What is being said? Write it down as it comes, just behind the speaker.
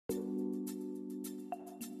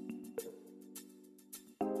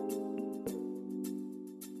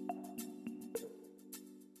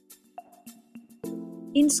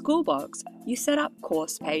In Schoolbox, you set up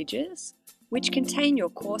course pages, which contain your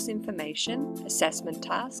course information, assessment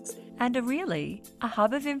tasks, and are really a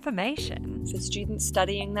hub of information for students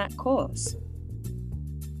studying that course.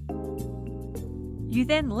 You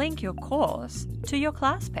then link your course to your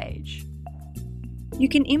class page. You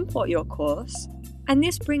can import your course, and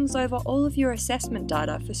this brings over all of your assessment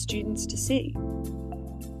data for students to see.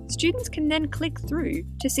 Students can then click through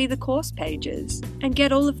to see the course pages and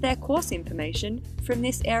get all of their course information from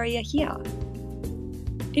this area here.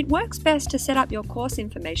 It works best to set up your course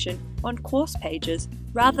information on course pages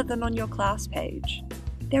rather than on your class page.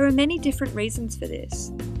 There are many different reasons for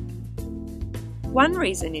this. One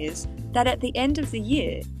reason is that at the end of the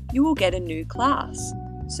year, you will get a new class,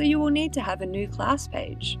 so you will need to have a new class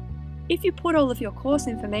page. If you put all of your course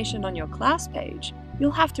information on your class page,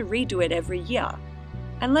 you'll have to redo it every year.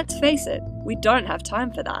 And let's face it, we don't have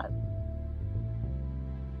time for that.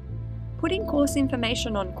 Putting course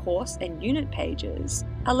information on course and unit pages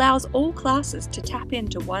allows all classes to tap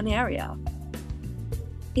into one area.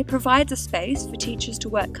 It provides a space for teachers to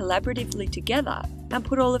work collaboratively together and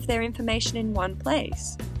put all of their information in one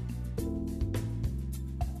place.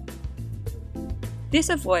 This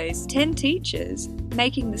avoids 10 teachers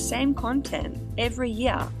making the same content every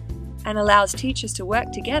year and allows teachers to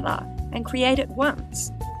work together and create it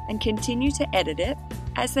once and continue to edit it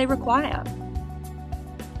as they require.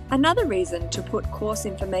 Another reason to put course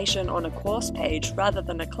information on a course page rather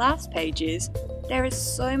than a class page is there is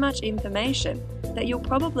so much information that you'll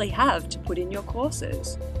probably have to put in your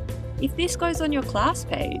courses. If this goes on your class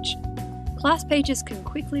pages can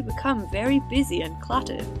quickly become very busy and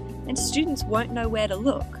cluttered, and students won't know where to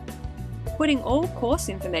look. Putting all course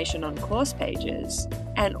information on course pages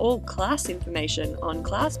and all class information on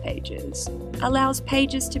class pages allows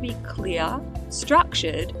pages to be clear,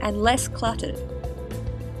 structured, and less cluttered.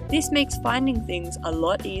 This makes finding things a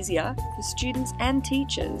lot easier for students and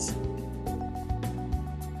teachers.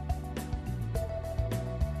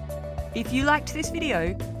 If you liked this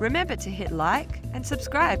video, remember to hit like and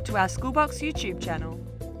subscribe to our Schoolbox YouTube channel.